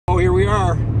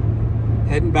are,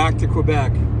 heading back to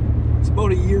Quebec. It's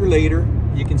about a year later.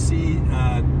 You can see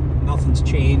nothing's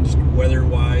changed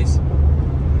weather-wise.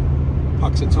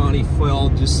 Puxatawny fell,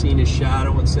 just seen his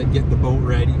shadow and said, get the boat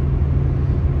ready.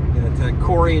 Got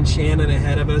Corey and Shannon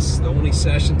ahead of us, the only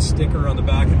session sticker on the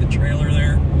back of the trailer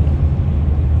there.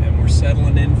 And we're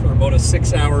settling in for about a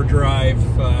 6-hour drive,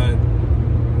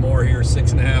 more here,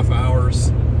 6.5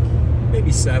 hours,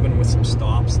 maybe 7 with some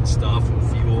stops and stuff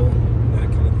and fuel, that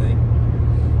kind of thing.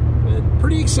 But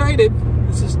pretty excited.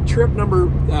 This is trip number,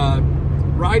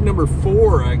 ride number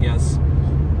 4, I guess.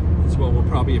 That's what we'll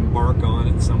probably embark on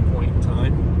at some point in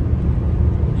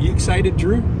time. Are you excited,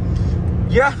 Drew?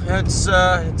 Yeah, it's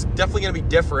definitely gonna be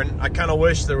different. I kind of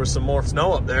wish there was some more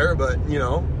snow up there, but you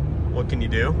know, what can you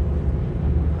do?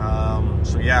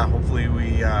 So yeah, hopefully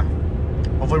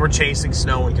we're chasing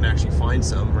snow and can actually find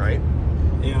some, right?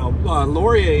 Yeah,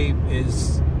 Laurier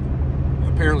is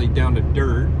apparently down to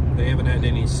dirt. They haven't had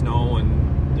any snow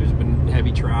and there's been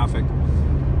heavy traffic.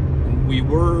 And we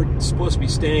were supposed to be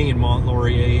staying in Mont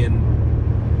Laurier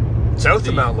and south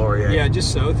of Mount Laurier. Yeah,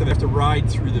 just south. And have to ride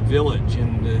through the village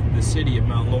in the city of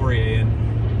Mount Laurier,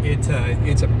 and it's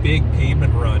a big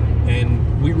pavement run.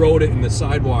 And we rode it in the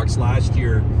sidewalks last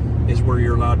year, is where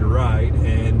you're allowed to ride,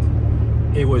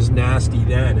 and it was nasty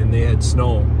then, and they had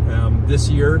snow. This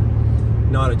year,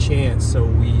 not a chance. So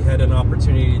we had an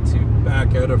opportunity to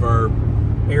back out of our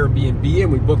Airbnb,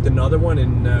 and we booked another one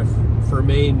in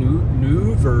Ferme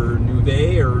Neuve or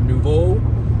Neuve or Nouveau,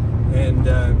 and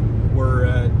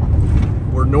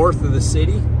we're north of the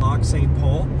city, Lac St.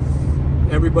 Paul.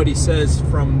 Everybody says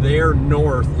from there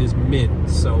north is mid,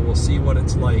 so we'll see what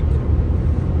it's like.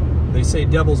 They say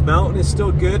Devil's Mountain is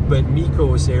still good, but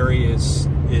Mikos area is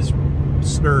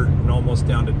snert and almost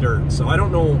down to dirt. So I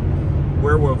don't know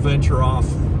where we'll venture off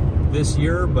this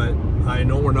year, but I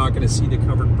know we're not going to see the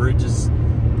covered bridges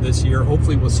this year.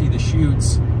 Hopefully we'll see the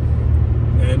chutes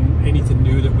and anything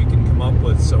new that we can come up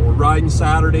with. So we're riding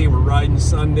Saturday, we're riding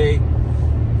Sunday,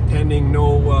 pending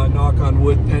no, knock on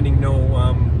wood, pending no,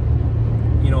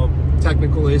 you know,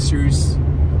 technical issues.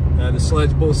 The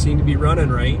sleds both seem to be running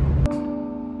right.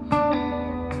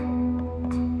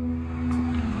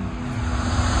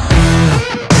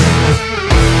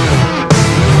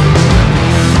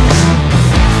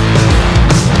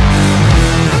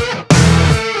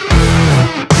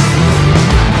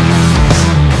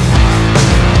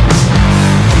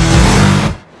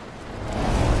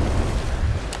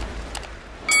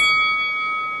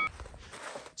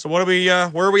 So what are we?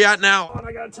 Where are we at now? Oh,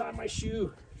 I gotta tie my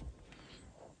shoe.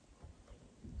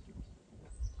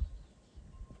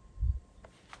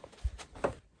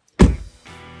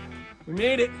 We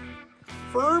made it.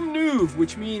 Ferme Neuve,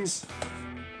 which means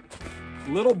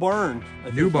little barn.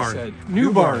 New barn.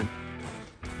 New barn.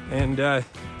 And at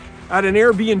an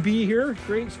Airbnb here,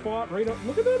 great spot right up.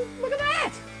 Look at that! Look at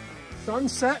that!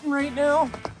 Sun's setting right now.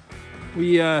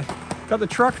 We got the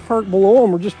trucks parked below,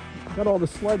 and we're just got all the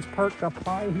sleds parked up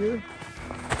high here.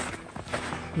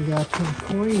 We got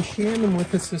Corey and Shannon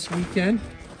with us this weekend,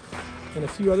 and a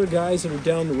few other guys that are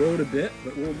down the road a bit,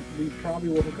 but we probably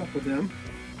will hook up with them.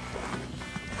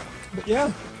 But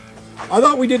yeah, I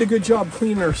thought we did a good job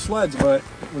cleaning our sleds, but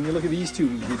when you look at these two,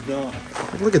 we did not.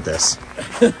 Look at this.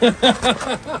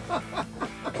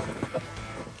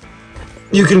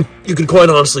 You can quite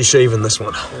honestly shave in this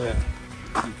one. Yeah,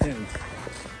 you can.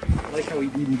 I like how he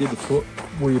even did the foot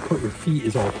where you put your feet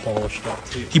is all polished up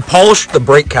too. He polished the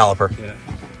brake caliper. Yeah.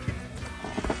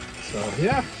 So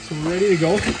yeah, so we're ready to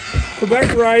go.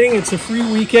 Quebec riding, it's a free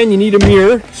weekend. You need a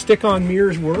mirror. Stick-on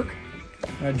mirrors work.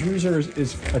 Drew's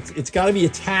it's got to be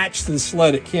attached to the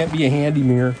sled. It can't be a handy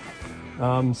mirror.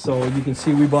 So you can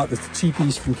see we bought the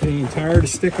cheapies from Canadian Tire to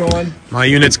stick on. My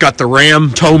unit's got the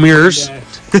Ram tow mirrors. Yeah,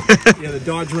 the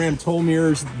Dodge Ram tow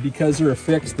mirrors, because they're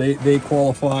affixed, they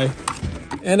qualify.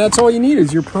 And that's all you need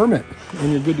is your permit,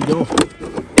 and you're good to go.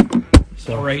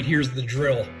 So, all right, here's the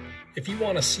drill. If you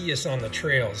want to see us on the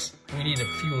trails, we need to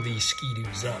fuel these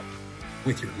ski-doos up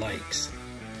with your likes.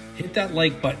 Hit that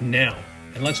like button now,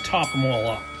 and let's top them all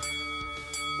up.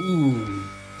 Ooh,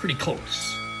 pretty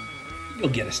close. You'll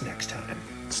get us next time.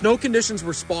 Snow conditions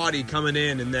were spotty coming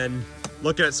in, and then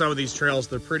looking at some of these trails,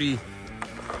 they're pretty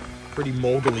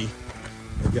mogully.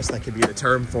 I guess that could be the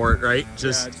term for it, right?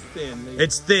 Just, yeah, it's thin.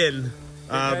 It's thin.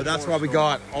 But that's why we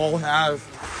got all have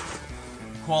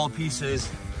coil pieces.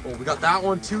 Oh, we got that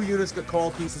one, 2 units got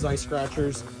coil pieces, ice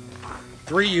scratchers,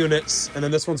 3 units, and then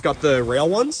this one's got the rail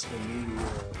ones.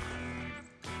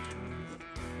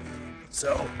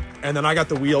 So, and then I got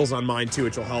the wheels on mine too,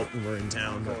 which will help when we're in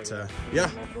town. But yeah.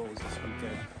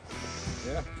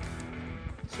 Yeah.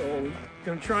 So we're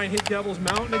gonna try and hit Devil's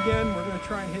Mountain again. We're gonna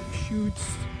try and hit shoots.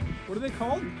 What are they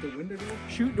called? The Windigo.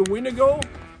 Shoot the Windigo.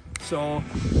 So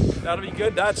that'll be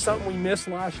good. That's something we missed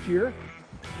last year.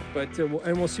 But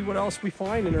and we'll see what else we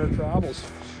find in our travels.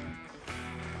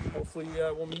 Hopefully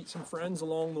we'll meet some friends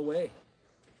along the way.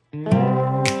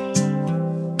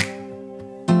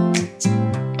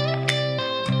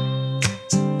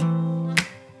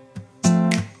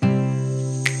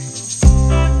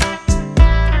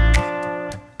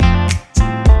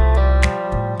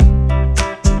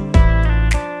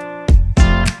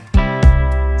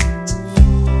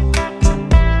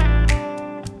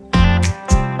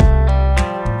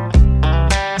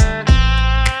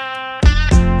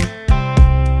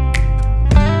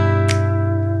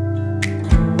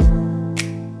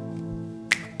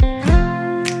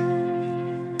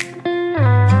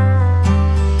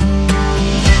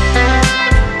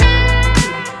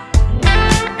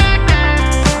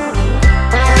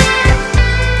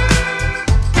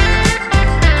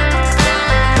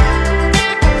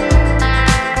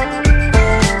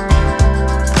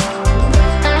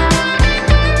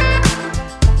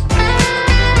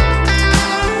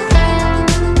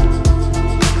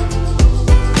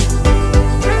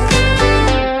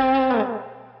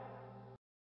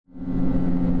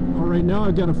 Now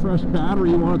I've got a fresh battery.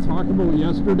 You want to talk about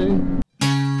yesterday?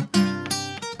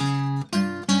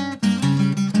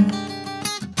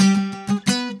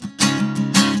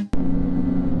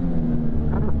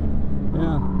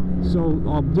 Yeah, so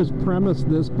I'll just premise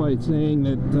this by saying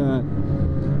that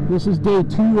this is day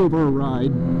 2 of our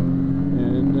ride,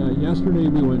 and yesterday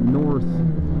we went north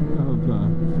of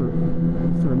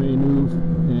Ferme Neuve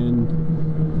and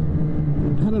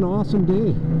had an awesome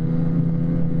day.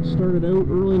 Started out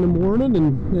early in the morning,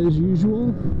 and as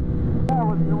usual. Yeah,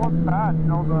 it wasn't bad. You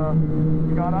know,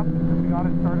 we got up and we got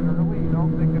it started early. You know,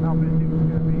 thinking how busy it was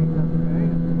going to be yesterday.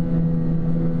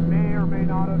 May or may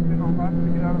not have been a rush to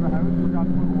get out of the house. Forgot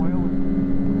to put oil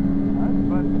in.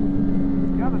 But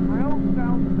yeah, the trails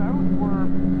down south were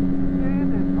thin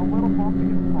and a little bumpy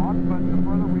in spots. But the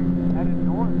further we headed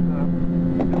north,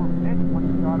 they were pitched when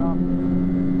we got up.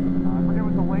 I forget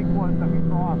what the lake was that we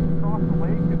crossed. We crossed the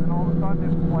lake, and then all of a sudden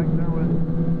it was like there was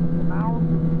mounds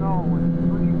of snow and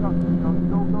trees up, you know,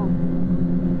 still those.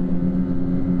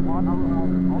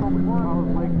 Although we were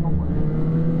on Lake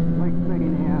St.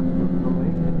 Anne, the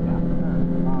lake. Yeah.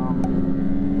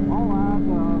 All that,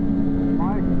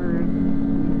 my experience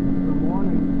in the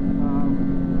morning,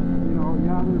 you know,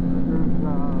 yeah, there's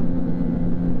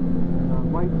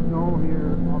light snow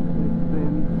here, obviously it's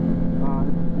thin,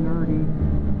 it's nerdy.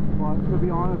 But to be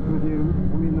honest with you,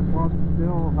 I mean, the club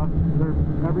still has,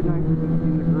 every night we've been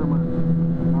seeing the groomers.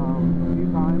 A few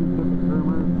times with the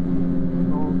groomers.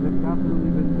 So they've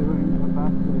definitely been doing the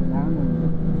best they can.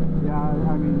 And yeah,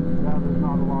 I mean, yeah, there's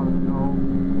not a lot of snow.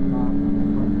 But I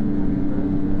mean, there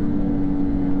is.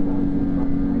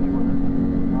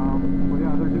 But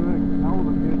yeah, they're doing a hell of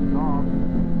a good job.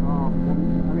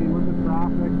 And I mean, with the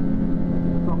traffic,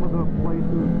 some of the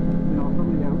places, you know, some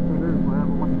of the outfitters where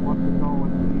everyone wants to go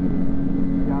and see,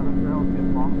 yeah, the trails get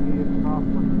bumpy and stuff,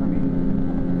 but I mean,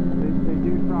 they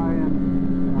do try and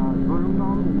groom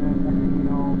them, and then next thing you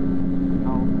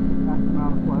know, X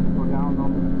amount of sleds go down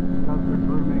them because they're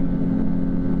grooming.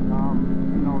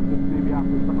 You know, just maybe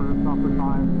after supper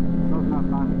time, doesn't have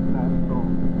time to set, so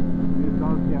it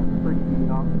does get pretty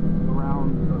beat up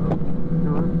around the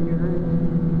touristy area.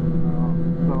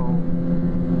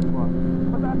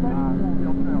 But that's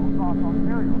still trail across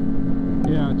Ontario.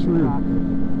 Yeah, true.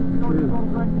 You know, you go to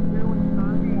Breathtaking and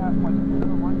Ferme at like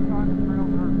lunchtime, the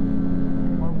trails are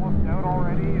booked out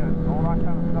already and all that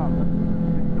kind of stuff.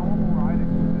 It's normal riding,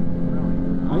 really.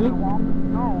 Along the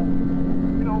snow,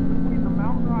 you know, between the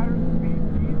mountain riders and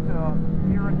BC to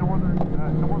here in northern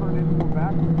into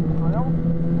Quebec trails,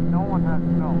 no one has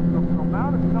snow. So for the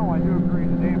amount of snow, I do agree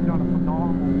that they have done a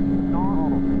phenomenal.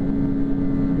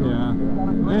 Yeah.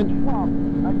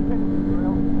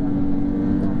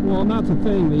 Well, and that's the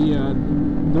thing.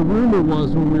 The rumor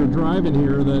was when we were driving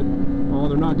here that, oh,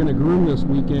 they're not going to groom this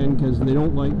weekend because they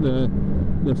don't like the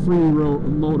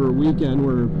freeloader weekend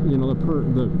where, you know, the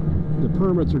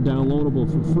permits are downloadable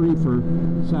for free for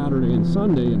Saturday and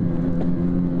Sunday,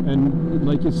 and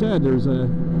like you said, there's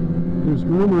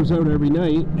groomers out every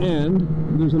night, and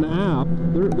there's an app.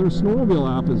 Their snowmobile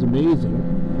app is amazing.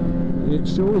 It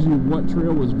shows you what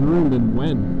trail was groomed and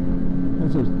when.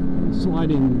 That's a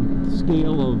sliding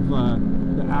scale of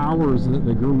the hours that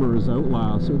the groomer is out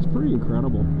last, so it's pretty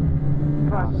incredible.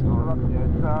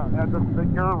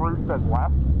 Your route says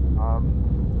left.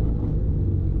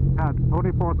 Yeah,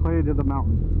 24 Clay to the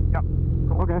mountain. Yep.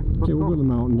 Okay. Okay, we'll go to the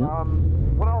mountain. Yeah.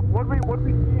 What else? What did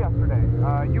we see yesterday?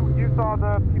 You saw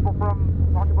the people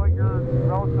from, talk about your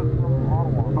relatives from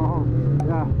Ottawa. Oh,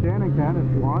 yeah, Shannon can if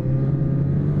you want.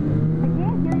 I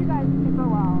can't hear you guys super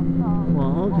well, so.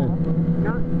 Well, okay.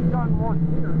 You've gotten more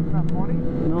senior, isn't that funny?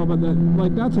 No, but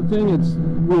that's the thing. It's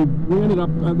we ended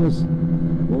up at this.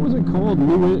 What was it called?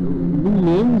 Lou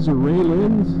Lynn's or Ray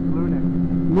Lynn's?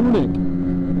 Lunick.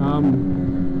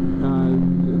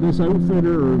 This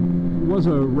outfitter was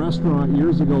a restaurant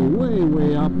years ago,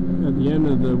 way up at the end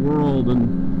of the world, and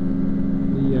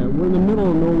we're in the middle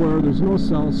of nowhere. There's no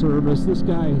cell service. This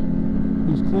guy,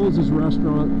 he's closed his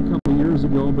restaurant a couple of years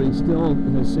ago, but he still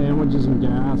has sandwiches and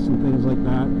gas and things like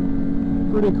that.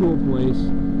 Pretty cool place.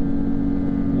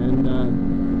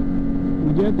 And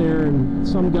we get there, and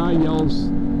some guy yells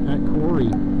at Corey.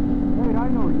 Hey, I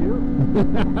know you.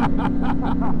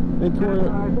 And Corey,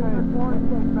 I say, Corey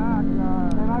says back,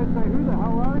 and I say, who the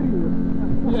hell are you?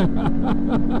 yeah.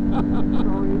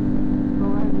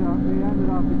 He ended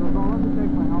up, he goes, oh, let me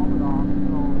take my helmet off.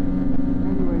 So,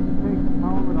 anyway, he takes his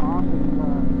helmet off,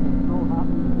 and so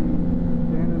happens to be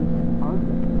Shannon's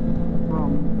husband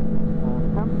from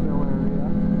Kempsville area.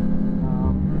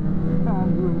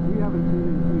 And we haven't seen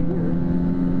him in 2 years.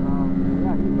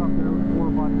 Yeah, he's up there with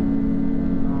 4 buddies.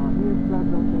 He had said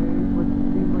that they, which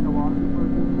seems like a lot of people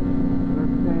are doing,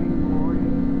 they're staying in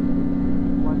Laurier.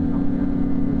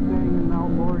 They're staying in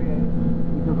Mount Laurier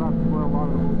because that's where a lot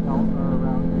of the hotels are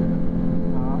around here.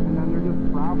 And then they're just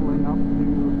traveling up to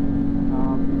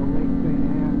the Lake St.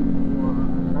 Anne or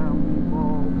Ferme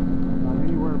Neuve,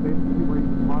 anywhere basically where you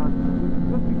can park,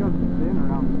 just because it's thin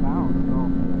around the town. So,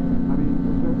 I mean,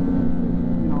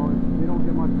 you know, they don't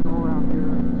get much snow around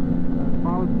here.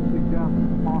 I would suggest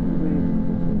possibly.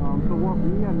 So what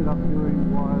we ended up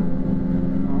doing was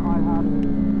I had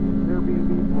an Airbnb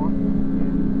booked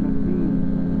in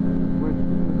Messine, which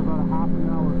is about a half an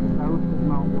hour south of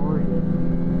Mount Laurier.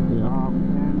 Yeah.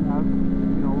 And as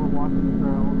you know, we're watching the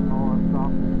trails and all that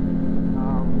stuff.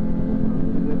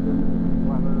 Conditions,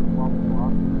 weather, blah blah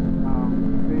blah.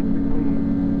 Basically,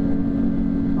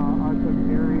 I said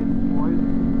Gary and boys,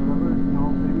 whatever, you know,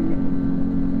 maybe we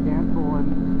can cancel and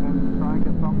try and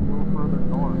get something a little further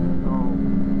north. So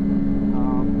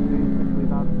basically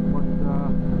that's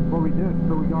what we did.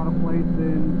 So we got a place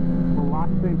in the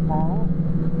Lacs St. Paul,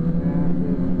 and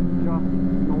it's just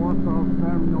north of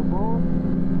Ferme Neuve,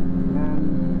 and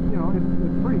you know it's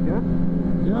pretty good.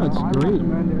 Yeah, it's great. I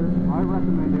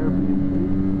recommend Airbnb.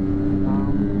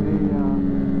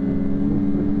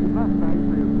 It's the best bang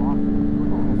for your buck.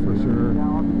 Oh, for sure.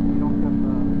 Yeah, obviously you don't get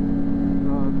the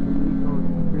Nico's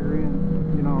experience,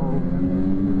 you know,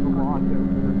 and the lodge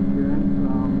outfitter experience.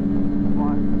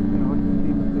 But you know, it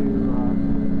seems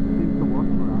to work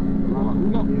for us.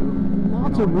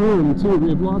 Lots of room too. We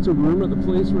have lots of room at the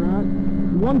place we're at.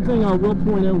 One thing I will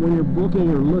point out when you're booking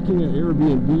or looking at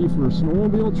Airbnb for a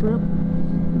snowmobile trip,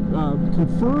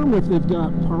 confirm if they've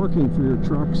got parking for your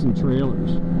trucks and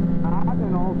trailers.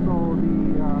 And also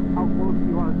the how close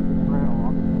you are to the trail.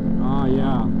 Obviously. Ah,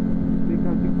 yeah.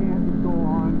 Because you can't just go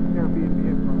on Airbnb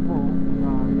and go,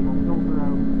 you know, filter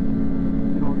out,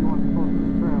 you know, you want to be close to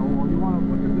the trail, or you want to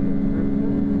look at the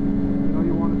description, you know,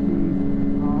 you want to see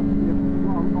if,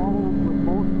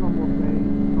 most of them will say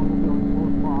snowmobiling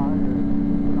close by, or,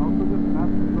 you know, so just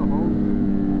message the host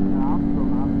and ask them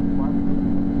questions.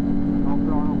 You know, if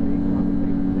they're on a lake, on a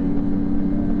safe state.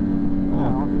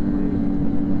 Yeah, obviously,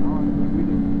 you know, we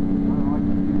didn't, I don't know, like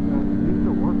it seems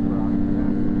to work for us,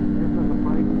 and just as the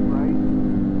price is right,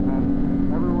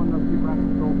 and everyone that we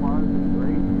rented so far has been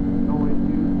great, no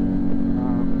issues.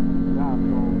 Yeah,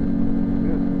 so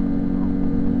good.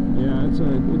 Yeah, it's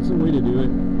a way to do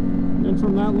it. And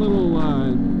from that little,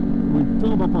 we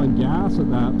filled up on gas at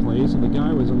that place, and the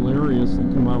guy was hilarious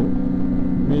that come out,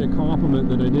 made a compliment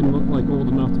that I didn't look like old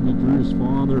enough to be Drew's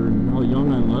father, and how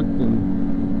young I looked,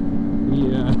 and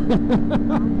yeah.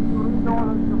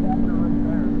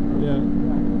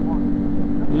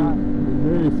 Yeah.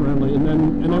 Very friendly, and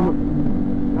then yeah,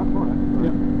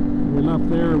 we left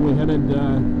there and we headed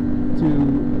to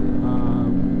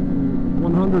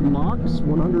 100 Lacs,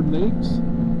 100 Lakes.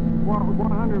 Well,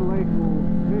 100 Lakes,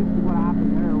 basically what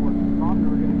happened there was we thought we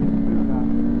were going to get food at the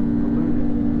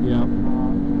Lunar. Yeah.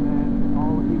 And then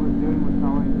all he was doing was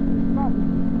selling, he's got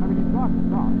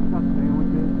stuff. He's got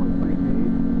sandwiches, like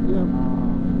pre-made. Yeah.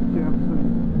 Chips and,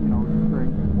 you know,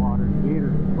 drinks, water,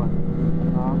 gators. But,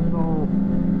 so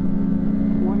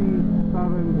 27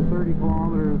 to 30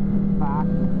 kilometers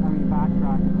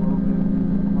backtracking a little bit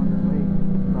to 100 Lakes,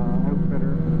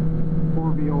 outfitter,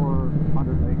 Pourviere,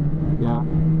 100 Lakes. Yeah.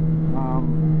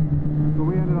 So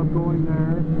we ended up going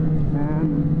there,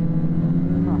 and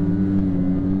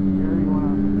Gary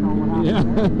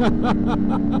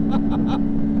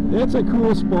It's a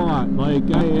cool spot. Like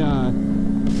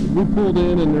we pulled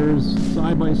in and there's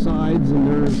side-by-sides and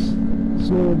there's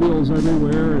snowmobiles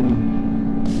everywhere,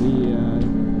 and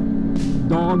the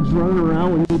dogs running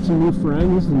around. We meet some new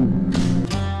friends, and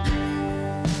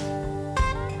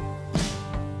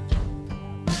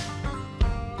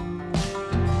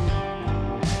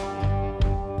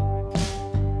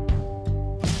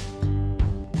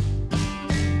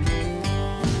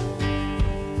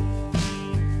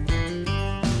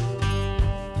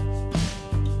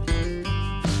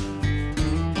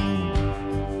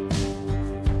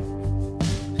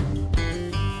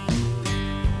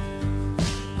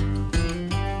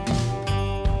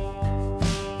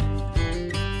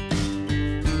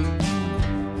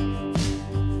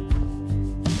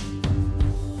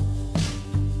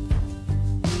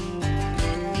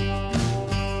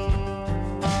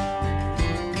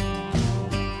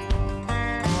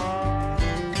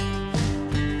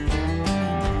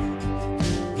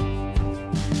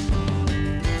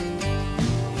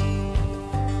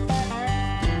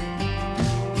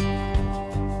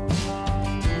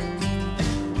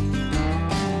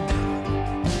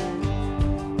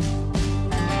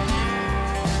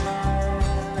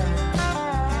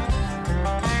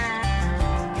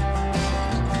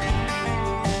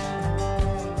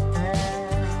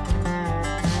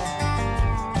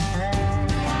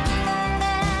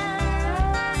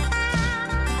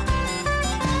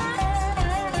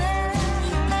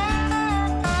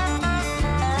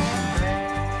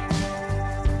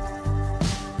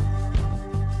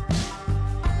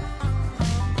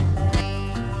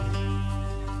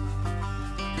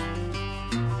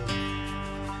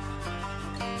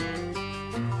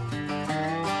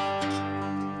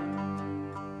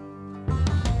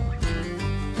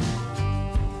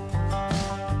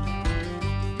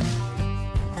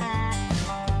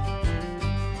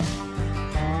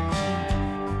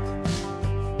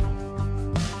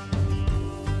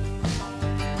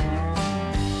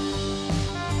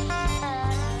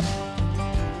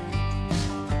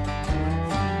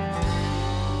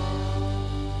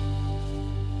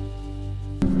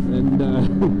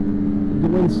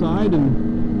go inside and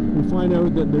we find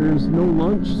out that there's no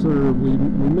lunch, or we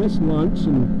missed lunch,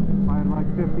 and I had like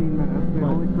 15 minutes. They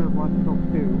only serve lunch till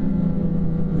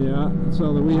 2. Yeah,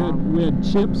 so that we had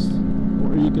chips,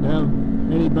 or you could have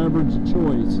any beverage of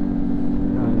choice.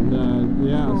 And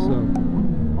yeah, so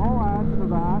I'll add to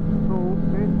that. So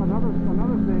another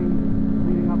thing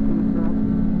leading up to the trip,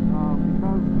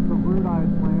 because the route I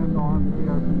had planned on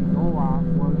PRP Lacs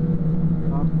was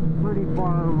pretty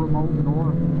far remote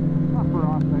north, not for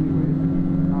us anyways.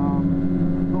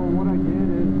 So what I did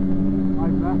is I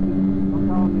messaged, I'm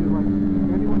telling you, like,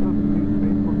 anyone doesn't use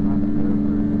Facebook Messenger,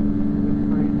 it's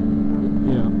crazy.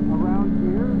 yeah. Around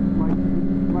here, like,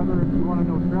 whether you want to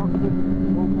know trail tips,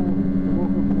 the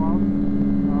local clubs,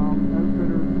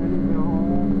 outfitters, they're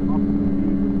all up to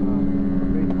speed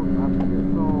with Facebook Messenger.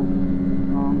 So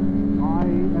I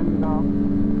ended up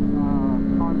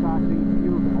contacting a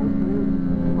few of the outfitters,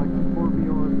 like the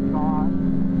Pourviere Scott,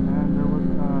 and there was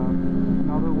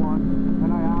another one,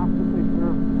 and I asked if they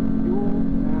serve fuel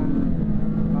and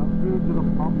food to the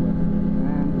public,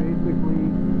 and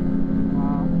basically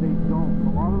they don't.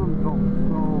 A lot of them don't.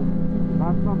 So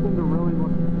that's something to really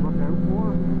look out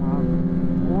for.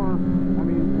 Or, I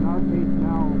mean, in our case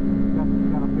now, you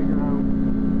got to figure out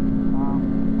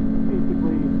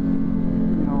basically,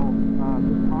 you know,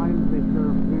 the time they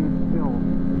serve food still.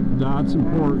 That's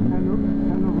important. And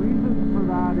the reason for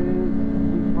that is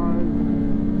because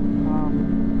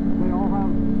they all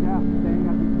have guests staying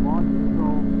at these lodges,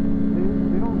 so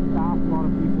they don't staff a lot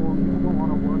of people, and people don't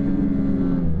want to work in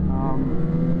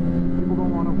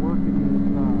these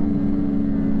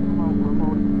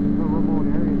remote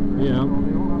areas. Right? Yeah. So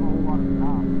they don't have a whole lot of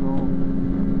staff. So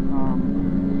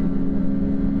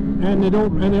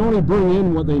and they only bring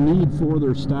in what they need for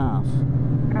their staff.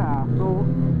 yeah.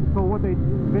 So what they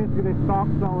basically stop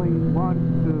selling lunch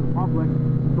to the public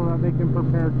so that they can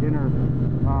prepare dinner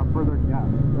for their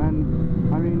guests. And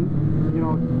I mean, you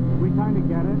know, we kind of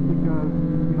get it because,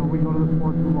 you know, we go to the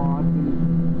sports lodge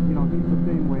and, you know, he's the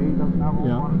same way. He doesn't have a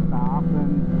whole lot of staff,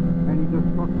 and he just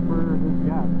cooks for his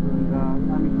guests. And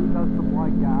I mean, he does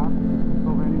supply gas.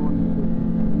 So if anyone needs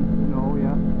to know,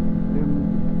 yes, him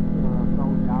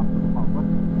sells gas to the public.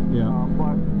 Yeah.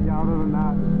 But yeah, other than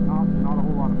that, not a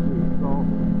whole lot of food. So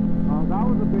that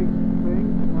was a big thing.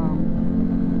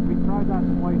 We tried that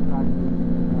twice actually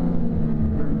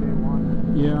during day one.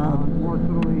 Yeah.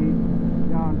 Unfortunately,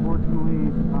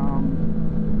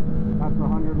 that's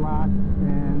 100 lakhs,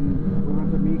 and we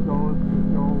went to Miko's to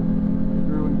go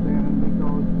Drew and Shannon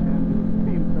Miko's, and it was the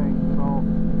same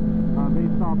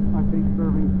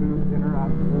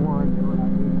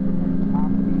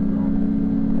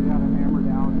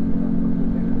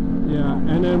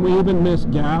even missed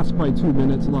gas by 2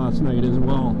 minutes last night as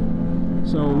well.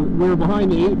 So we were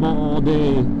behind the 8 ball all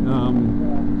day,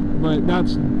 but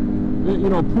that's, you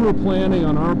know, poor planning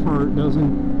on our part.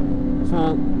 Doesn't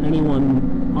fault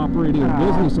anyone operating a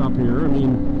business up here. I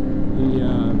mean,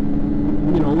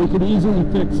 you know, we could easily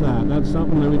fix that. That's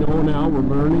something that we know now. We're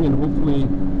learning, and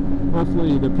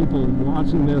hopefully the people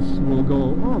watching this will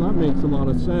go, oh, that makes a lot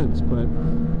of sense. But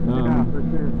yeah, for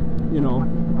sure. you know.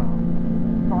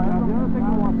 So the other thing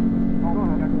I want, go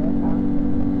ahead.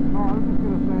 No, I was just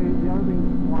gonna say the other thing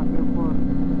I want to put,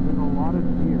 there's a lot of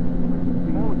deer. Like you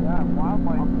see,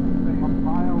 wildlife. A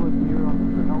pile of deer on the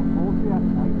trail, mostly at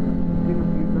night. I've seen a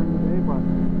few during the day, but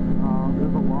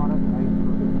there's a lot at night. So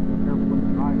just be careful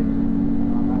when riding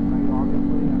at night.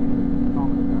 Obviously, I mean, it's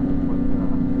common sense, but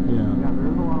yeah, there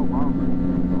is a lot of wildlife.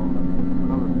 So that's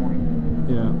another point.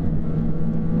 Yeah.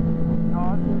 No,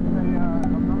 I was going to say,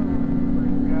 another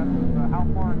one we had was how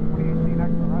far in 2018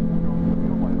 extra rest goes with the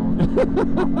fuel light on.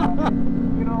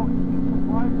 You know, it's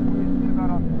surprisingly, it's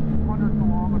about 100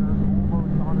 kilometers,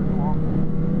 almost 100 kilometers with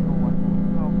the fuel light on.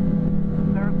 So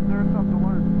there's something to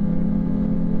learn.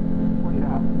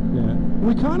 Yeah.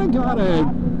 We kind of got a...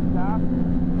 And, I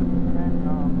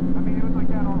mean, it was like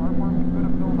that on our farm. We could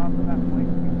have filled up that place.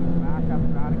 We took back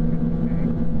after adding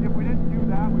 50K. If we didn't do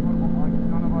that, we would have, like,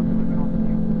 none of us would have been on the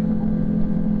queue.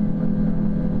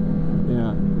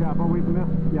 Yeah, but we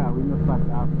missed that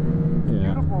gas.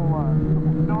 Yeah. Beautiful,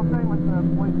 you know what I'm saying? Like the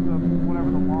place, whatever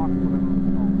the lock, whatever.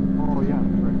 Oh, yeah,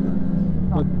 right.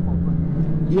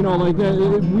 You know, like that,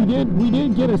 we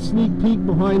did get a sneak peek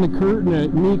behind the curtain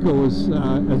at Nico's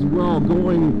as well,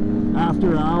 going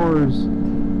after hours.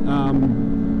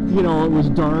 You know, it was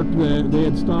dark. They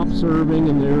had stopped serving,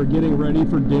 and they were getting ready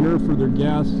for dinner for their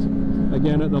guests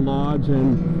again at the lodge.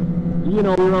 And you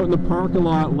know, we were out in the parking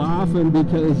lot laughing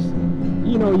because,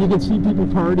 you know, you could see people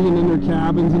partying in their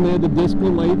cabins, and they had the disco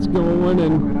lights going,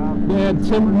 and they had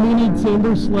mini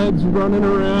timber sleds running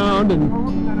around, and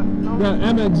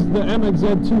the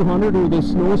MXZ 200 or the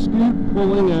snow scoot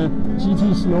pulling a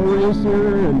GT snow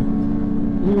racer, and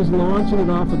he was launching it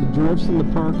off of the drifts in the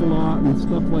parking lot and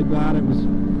stuff like that. It was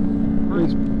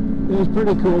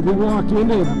pretty cool. We walked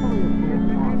into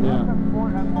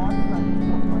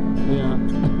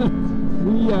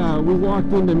we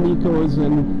walked into Nico's,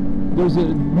 and there's a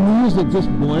music just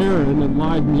blaring and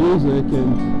live music,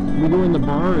 and we go in the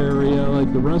bar area,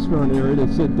 like the restaurant area, to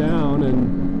sit down,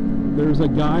 and there's a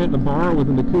guy at the bar with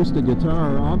an acoustic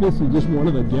guitar, obviously just one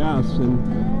of the guests, and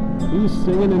he's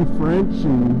singing in French,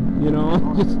 and you know,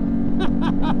 just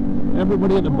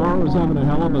everybody at the bar was having a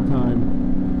hell of a time.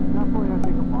 Definitely, I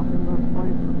think a bucket list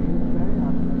place for me to stay.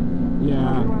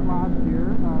 Yeah. We went last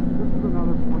year. This is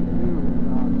another point too.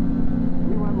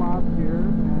 We went last year,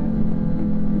 and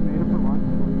we made it for lunch,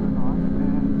 believe it or not.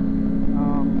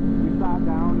 And we sat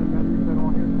down, and then we said, "Oh,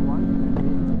 here's the lunch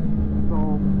menu." So,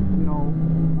 you know,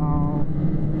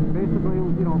 basically, it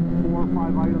was, you know, 4 or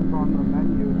 5 items on the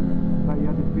menu that you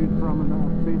had to choose from, and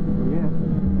that's basically it.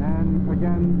 And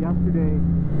again, yesterday,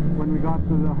 when we got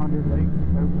to the 100 Lake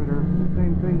Outfitter,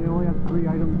 same thing. They only had 3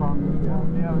 items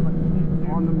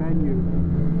on the menu.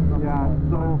 Yeah,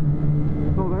 so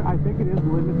there, I think it is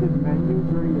limited menu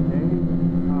during the day, just,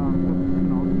 you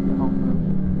know, to help the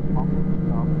public and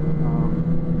stuff.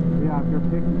 Yeah, if you're a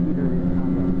picky eater, you're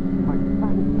kind of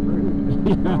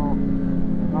screwed. Yeah.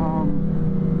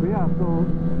 But yeah, so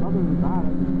other than that,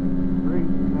 it's great.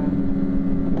 And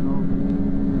you know,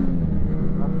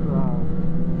 that's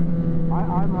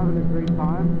I'm having a great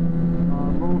time.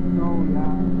 Low snow,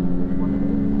 yeah,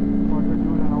 what they're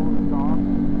doing a hell of a job.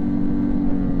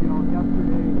 You know,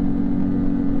 yesterday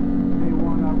they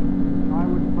won up. I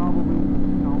would probably,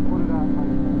 you know, put it at like,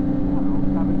 I don't know,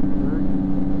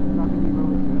 70-30. 70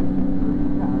 really good.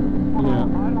 Yeah.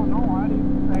 I don't know. I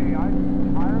didn't say I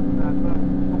higher than that, but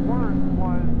the worst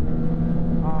was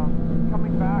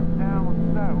coming back down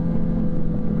south.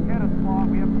 We had a spot.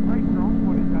 We have great drone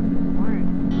footage at this bridge.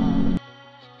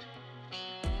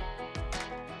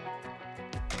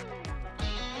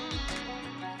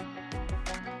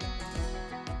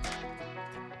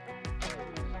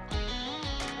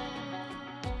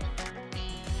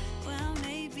 Well,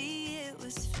 maybe it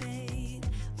was fate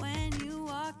when you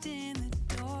walked in the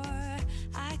door.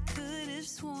 I could have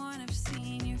sworn I've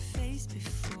seen your face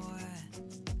before.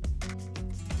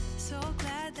 So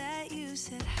glad that you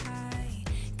said hi,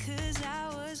 'cause I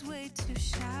was way too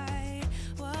shy.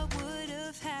 What would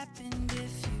have happened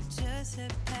if you just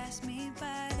had passed me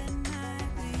by the night?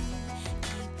 We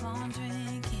keep on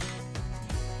drinking,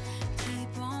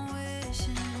 keep on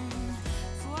wishing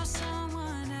for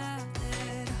someone out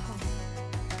there to hold.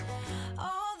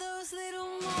 All those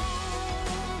little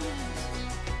moments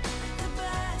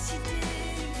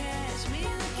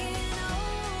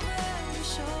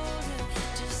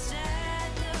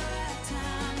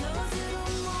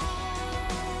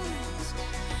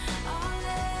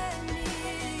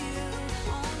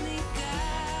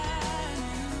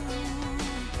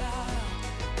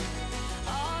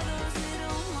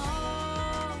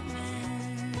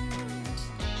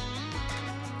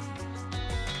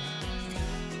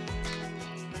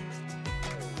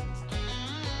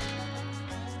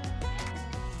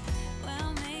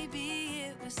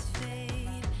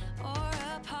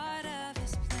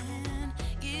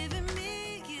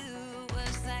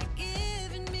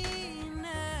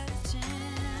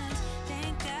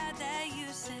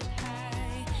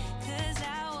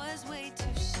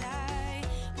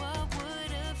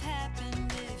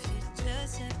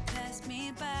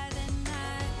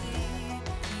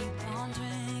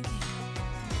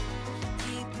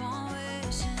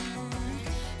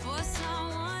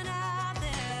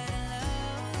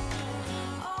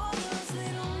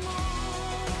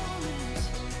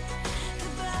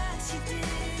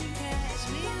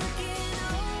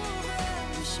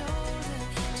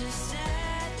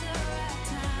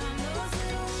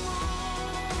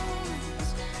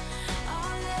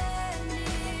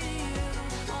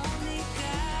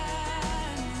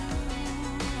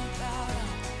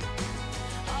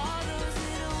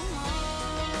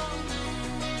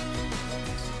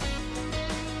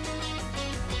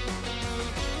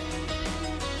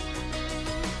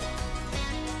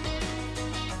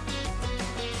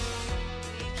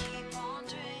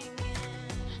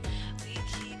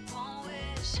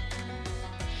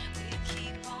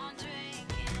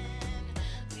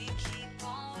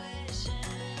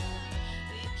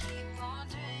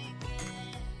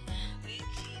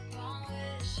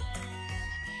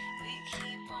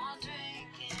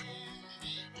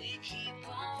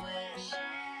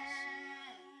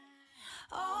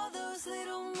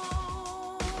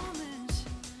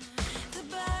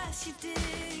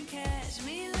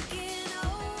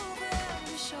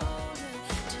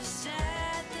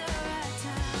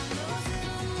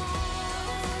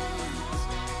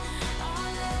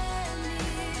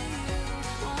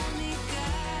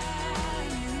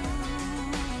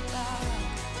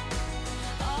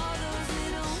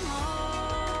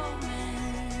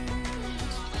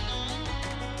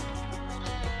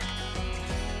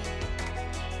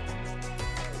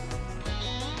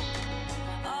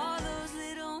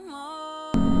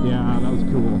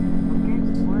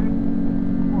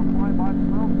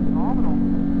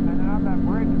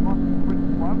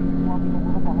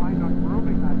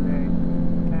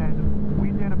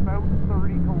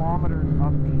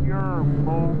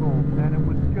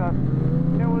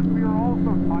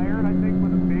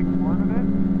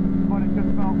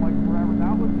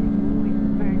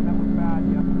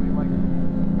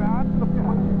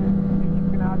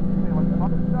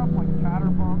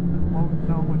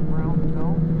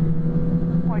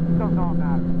does not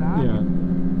matter.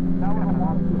 That was a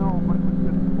lot of snow, but it was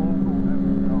just local.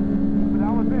 But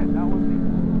that was it. That was the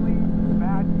only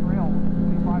bad trail.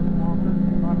 25 kilometers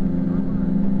out of the river.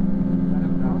 Then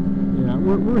it was out. Yeah,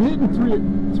 we're hitting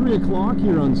 3 o'clock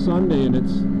here on Sunday, and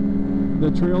the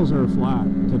trails are flat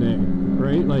today,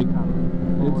 right? Like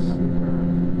it's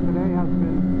today has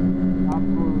been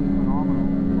absolutely phenomenal.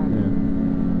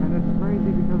 And it's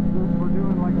crazy because we're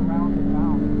doing like around the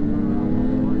town.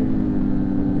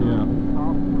 Yeah.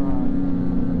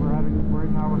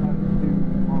 Right now we're heading to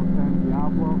San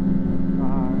Diablo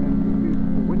and to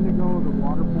the Windigo, the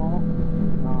waterfall.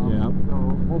 So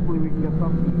hopefully we can get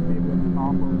something maybe at the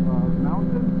top of the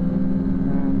mountain.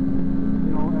 And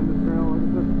you know, and the trail, it's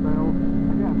just trail.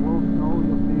 Again, low snow,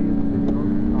 you'll see in the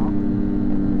videos and stuff.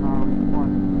 But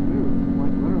dude,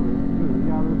 like literally,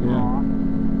 yeah, there's rock,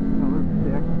 you know, there's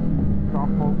sticks, stuff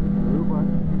poking through, but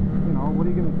you know, what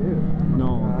are you gonna do?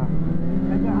 no.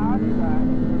 And to add to that,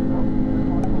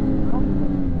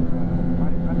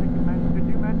 I think you mentioned, did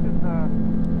you mention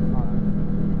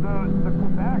the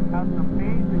Quebec has an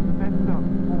amazing system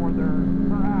for their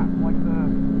app, like the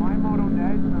MyMoto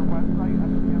Neige, their website,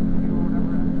 SCMQ or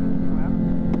whatever, SCQM,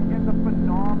 it's a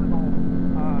phenomenal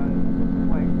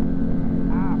like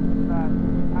app that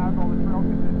has all the trail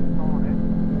conditions on it,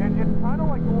 and it's kind of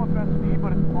like OFSC,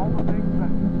 but it's all the things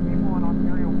that people in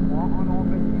Ontario want on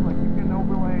OFSC. Like you can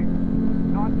overlay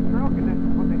not the trail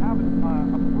conditions, but they have a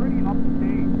pretty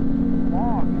up-to-date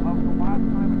log of the last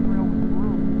time a trail was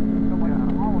through. So like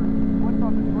hours, what's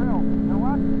on the trail, and the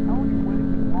last tell you when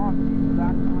it's off the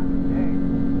exact time of day.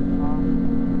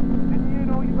 And you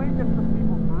know, you may get some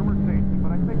people rumor chasing,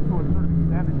 but I think to a certain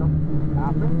extent it doesn't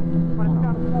happen. But it's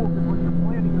kind of cool because when you're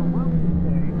planning your route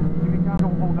today, you can kind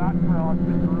of go, oh, that trail has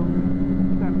been through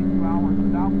 72 hours,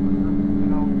 and that was, you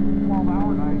know,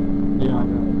 12-hour night. Yeah.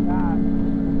 That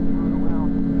around.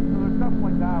 So there's stuff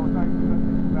like that, which I think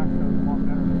Quebec does a lot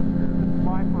better than here. This is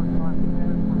my first time, and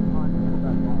it's first time in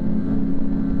Quebec.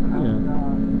 And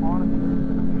honestly, it's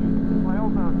been amazing. The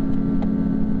trails are,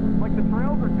 like the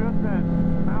trails are just as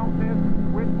mountainous and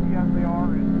twisty as they are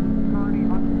in Kearney,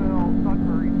 Huntsville,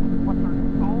 Sudbury, but they're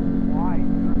so wide.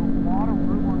 There's a lot of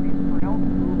room on these trails to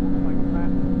move. Like that,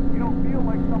 you don't feel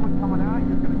like someone coming at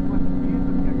you is going to slip skis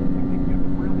and get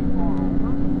really far over.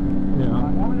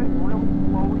 Yeah. On it, really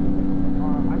flowy.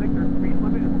 I think their speed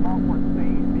limit is a lot more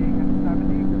sane, being at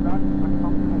 70, because that's a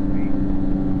comfortable pace.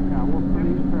 Yeah, well, for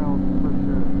these trails, for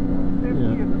sure.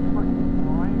 50 is a freaking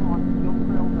flying on steel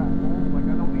trails at home. Like,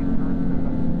 I don't need insurance,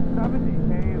 but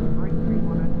 70K is a great speed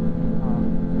limit.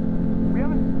 We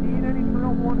haven't seen any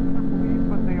trail warnings or police,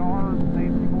 but they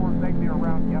people were saying they were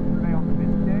around yesterday on the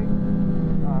midday,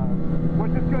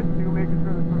 which is good too, making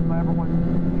sure that sort of everyone's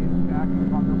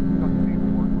checking on their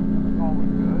paperwork, which is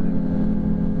always good.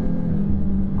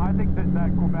 I think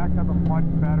that Quebec has a much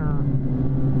better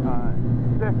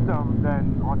system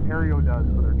than Ontario does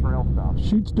for their trail stuff.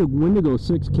 Shoots to Windigo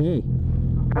 6K. Hey,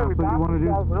 so you want to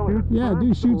do shoots? Yeah,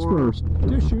 do shoots first.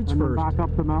 Do shoots and first. Then back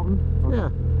up the mountain? Okay. Yeah.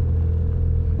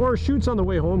 Or shoots on the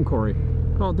way home, Corey.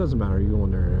 Well, it doesn't matter. You're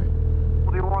going there, right?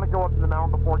 Well, do you want to go up to the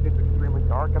mountain before it gets extremely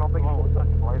dark? I don't think it's much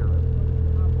brighter.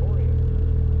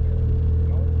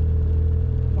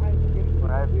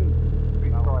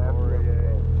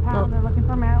 They're looking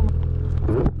for Matt.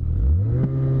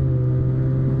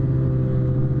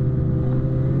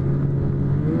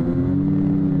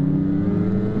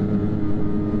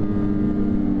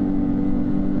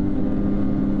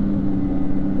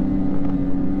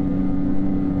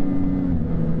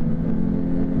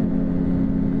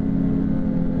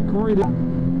 Corey,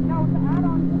 No, to add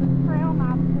on to the trail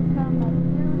map system that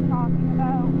you were talking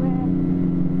about with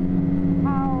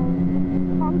how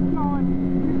functional and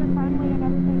user-friendly and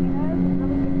everything it is, it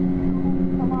really gives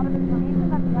you a lot of information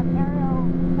that the Ontario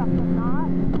stuff does not,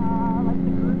 like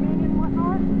the grooming and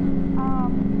whatnot.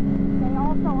 They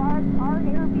also, our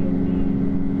Airbnb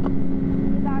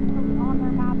is actually on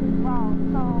their map as well.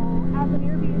 So as an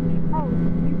Airbnb host,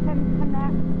 you can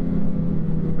connect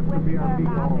with the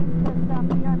mapping system,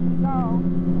 BRB Go,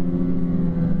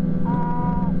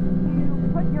 to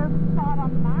put your spot on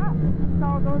the map. So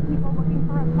those people looking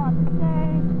for a spot to stay,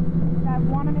 that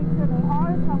want to make sure they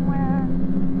are somewhere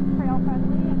trail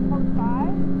friendly and close by,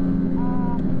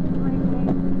 it's a great way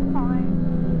to find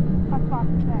a spot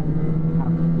to stay.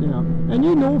 yeah. And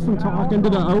you know from talking to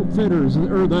the outfitters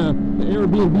or the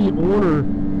Airbnb owner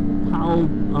how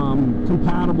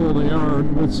compatible they are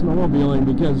with snowmobiling,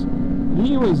 because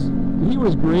he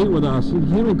was great with us.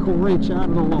 Him and Corey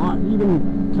chatted a lot,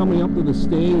 even coming up to the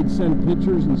stage, sent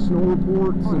pictures and snow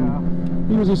reports.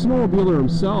 He was a snowmobiler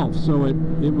himself, so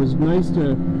it was nice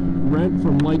to rent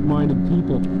from like-minded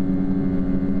people.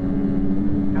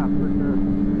 Yeah, for sure.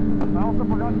 I also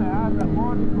forgot to add that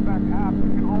on the Quebec app, you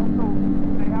can also,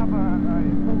 they have a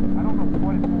I don't know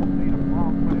what it's called data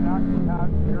from, but it actually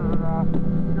has your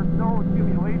snow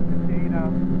accumulation data,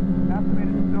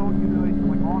 estimated snow accumulation,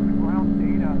 like on the ground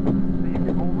data that you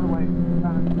can overlay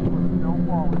kind of see where the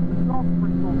snowfall is. It's all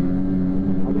pretty cool.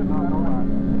 I did not know that.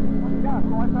 Yeah,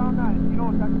 so I found that, you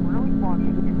know, that's really funny.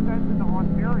 It extends into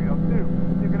Ontario too.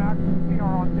 You can actually see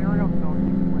our Ontario snow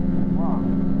accumulation as well.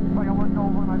 Like I looked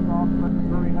over and I saw that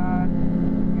Missouri had,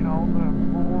 you know, the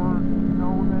more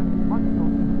snow than Montreal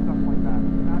and stuff like that.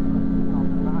 And that's, you know,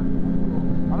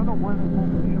 I don't know where they pulled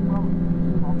the data from.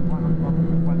 Whether it's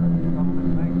a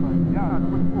government thing, but yeah, it's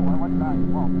pretty cool. I like that as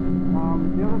well.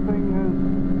 The other thing is,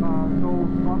 so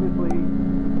obviously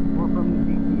we're from the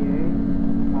GTA,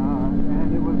 and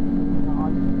it was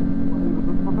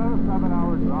about a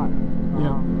 7-hour drive.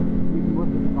 Even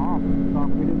with the stop,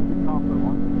 we didn't stop for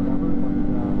lunch or whatever, but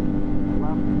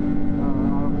left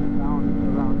out of town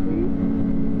around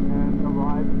 8 and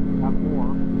arrived at 4.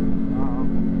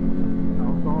 You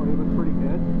know, so it was pretty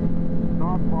good.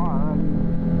 Not far. I mean,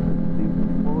 it seems to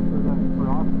be closer than for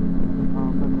us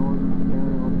than Northern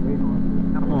Ontario or way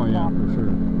north. Oh yeah, for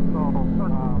sure. So,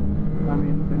 I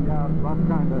mean, and yeah, that's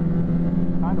kind of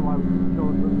why we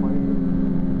chose this place.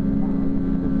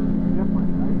 It's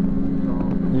different, right? So,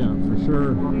 yeah, for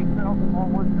sure. All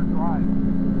worth your drive.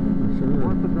 For sure.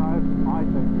 Worth the drive, I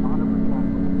think,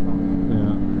 100%.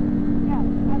 Yeah. Yeah,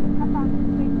 I found a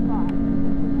sweet spot.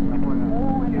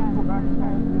 Oh, yeah. Go back to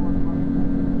that.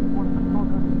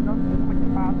 It's like a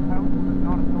past house, it's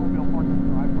not a snowmobile parking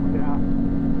driveway. Yeah.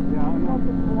 Yeah, I know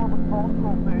it's more of a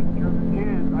cultural thing here than it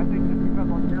is. I think just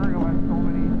because Ontario has so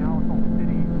many now, it's all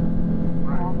cities.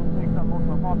 Right. Takes up most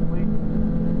of the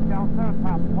population. Down south,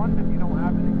 past London, you don't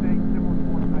have anything similar to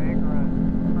what Niagara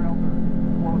trails are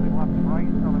closing left and right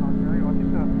in Southern Ontario. I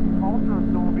think the culture of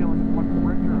snowmobiling is much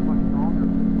richer and much stronger.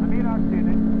 I made actually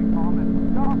an interesting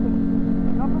comment.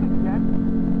 Nothing against,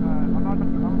 I'm not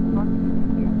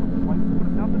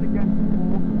nothing against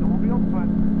old snowmobiles, but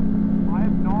I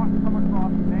have not come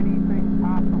across many things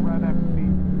past the Red XP.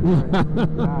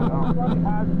 Everybody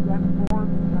has Gen 4s,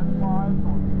 Gen 5s,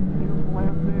 or beautiful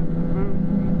lances, the boots,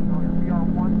 you know, your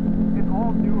VR1. It's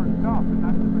all newer stuff, and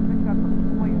that's just, I think that's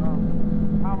the point of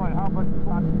how much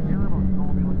classic care about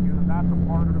snowmobiling here, and that's a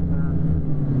part of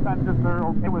that's just they're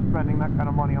okay with spending that kind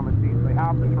of money on machines. They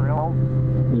have the trails.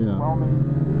 Yeah. Well,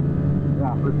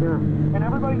 yeah, for sure. And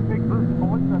everybody's big group.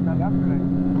 Someone said that yesterday.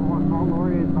 Oh,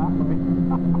 Lori is not me.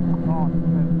 Oh,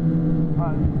 shit.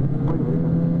 Wait a minute.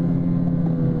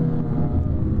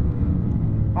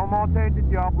 Monte de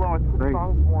Diablo. It's the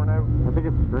song's worn out. I think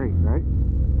it's straight, right?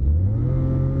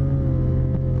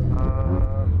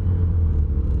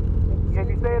 If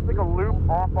you say it's like a loop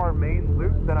off our main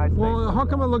loop, then I'd say... Well, how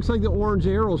come it looks like the orange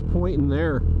arrow's pointing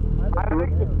there? I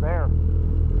think it's there.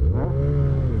 Yeah?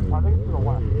 I think it's to the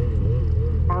west.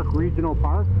 Park Regional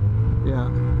Park? Yeah.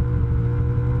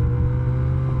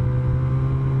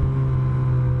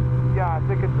 Yeah, I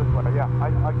think it's this way. Yeah, I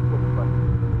can go this way.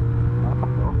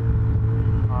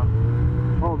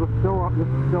 Oh, this is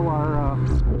still our route.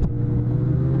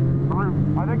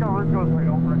 I think our route goes right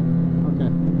over it. Okay.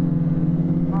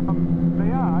 But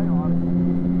yeah,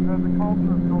 there's a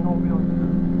culture of snowmobiling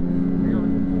here.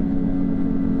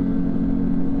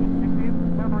 It seems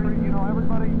memory, you know,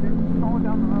 everybody going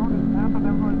down the road in Tampa,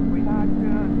 we had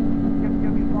to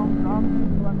give me thumbs up,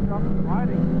 thumbs up and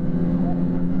riding.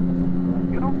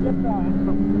 You don't get that in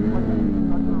some like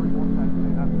such a remote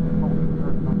section. That's the culture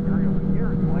in Ontario. But here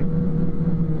it's like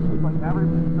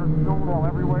there's snowball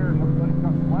everywhere and everybody's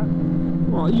got sweat.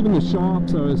 Well, even the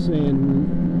shops, I was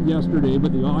saying yesterday,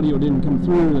 but the audio didn't come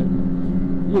through, that,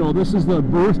 you know, this is the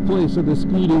birthplace of the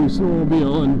ski-doo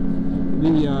snowmobile, and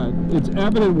it's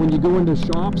evident when you go into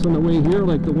shops on the way here,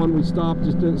 like the one we stopped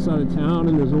just outside of town,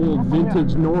 and there's old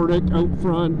vintage Nordic out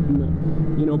front,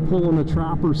 and, you know, pulling a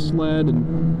trapper sled, and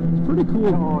it's pretty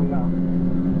cool. Oh, yeah.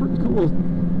 Pretty cool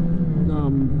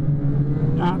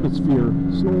atmosphere,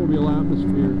 snowmobile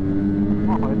atmosphere.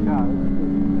 Oh, yeah,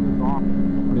 it's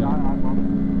awesome. Yeah, I love it.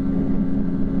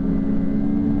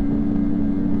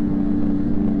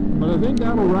 But I think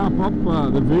that'll wrap up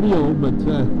the video, but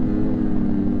I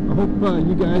hope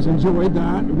you guys enjoyed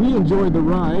that. We enjoyed the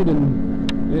ride,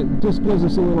 and it just gives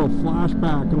us a little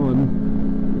flashback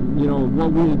on, you know,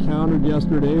 what we encountered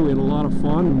yesterday. We had a lot of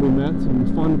fun. We met some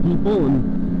fun people,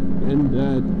 and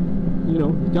you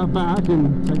know, got back,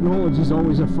 and technology is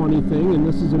always a funny thing, and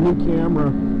this is a new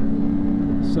camera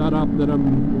setup that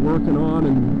I'm working on,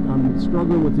 and I'm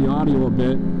struggling with the audio a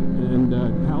bit, and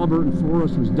Halliburton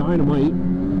Forest was dynamite,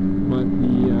 but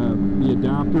the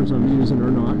adapters I'm using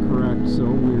are not correct, so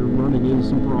we're running into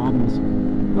some problems.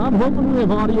 I'm hoping we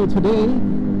have audio today,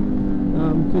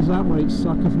 because that might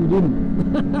suck if we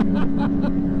didn't.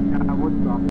 Yeah, that would suck.